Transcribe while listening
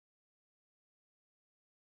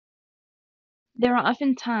There are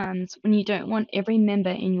often times when you don't want every member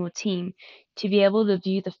in your team to be able to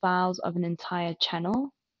view the files of an entire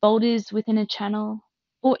channel, folders within a channel,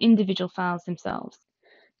 or individual files themselves.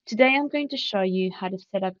 Today I'm going to show you how to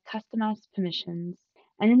set up customized permissions,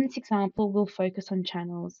 and in this example we'll focus on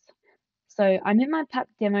channels. So I'm in my PAP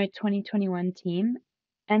Demo 2021 team,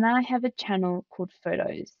 and I have a channel called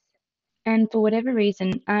Photos. And for whatever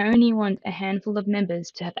reason, I only want a handful of members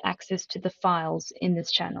to have access to the files in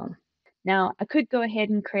this channel. Now, I could go ahead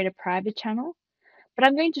and create a private channel, but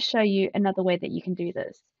I'm going to show you another way that you can do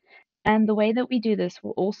this. And the way that we do this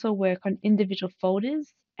will also work on individual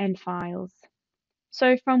folders and files.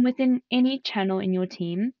 So from within any channel in your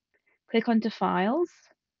team, click onto Files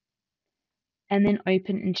and then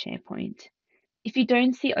Open in SharePoint. If you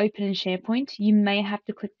don't see Open in SharePoint, you may have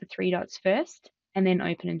to click the three dots first and then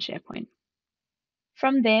Open in SharePoint.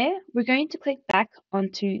 From there, we're going to click back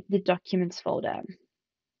onto the Documents folder.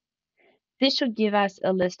 This should give us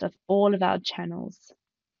a list of all of our channels.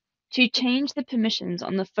 To change the permissions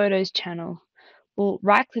on the Photos channel, we'll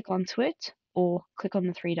right-click onto it or click on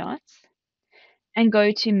the three dots and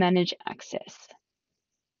go to Manage Access.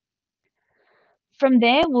 From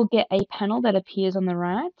there, we'll get a panel that appears on the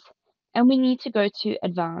right, and we need to go to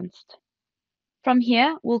Advanced. From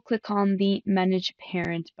here, we'll click on the Manage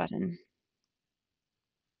Parent button.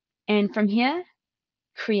 And from here,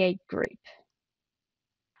 Create Group.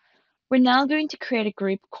 We're now going to create a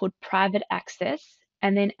group called Private Access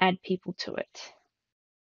and then add people to it.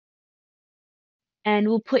 And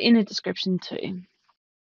we'll put in a description too.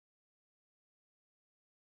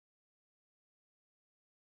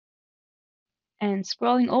 And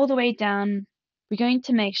scrolling all the way down, we're going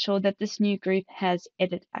to make sure that this new group has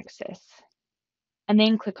edit access. And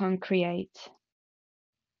then click on Create.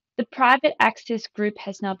 The private access group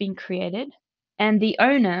has now been created, and the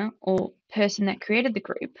owner or person that created the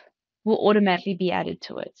group will automatically be added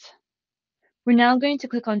to it. We're now going to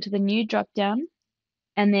click onto the new drop-down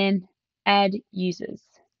and then Add Users.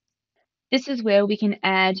 This is where we can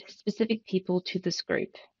add specific people to this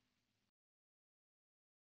group.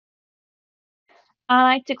 I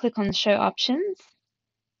like to click on Show Options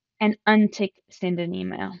and untick Send an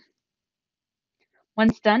Email.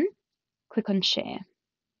 Once done, click on Share.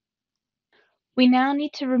 We now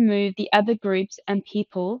need to remove the other groups and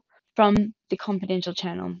people from the confidential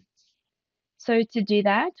channel. So to do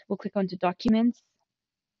that, we'll click onto Documents,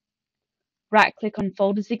 right-click on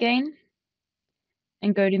Folders again,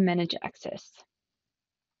 and go to Manage Access.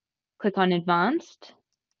 Click on Advanced,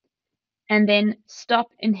 and then Stop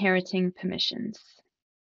Inheriting Permissions.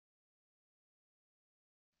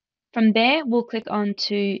 From there, we'll click on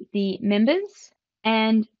to the Members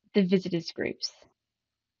and the Visitors groups,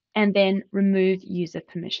 and then Remove User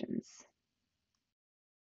Permissions.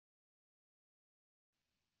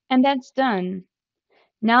 And that's done.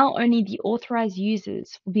 Now only the authorized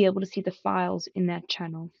users will be able to see the files in that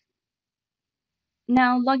channel.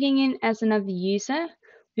 Now logging in as another user,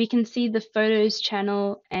 we can see the Photos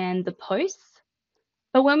channel and the posts.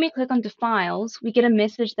 But when we click onto files, we get a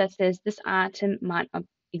message that says this item might not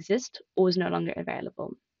exist or is no longer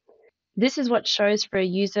available. This is what shows for a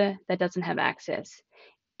user that doesn't have access.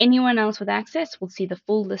 Anyone else with access will see the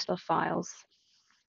full list of files.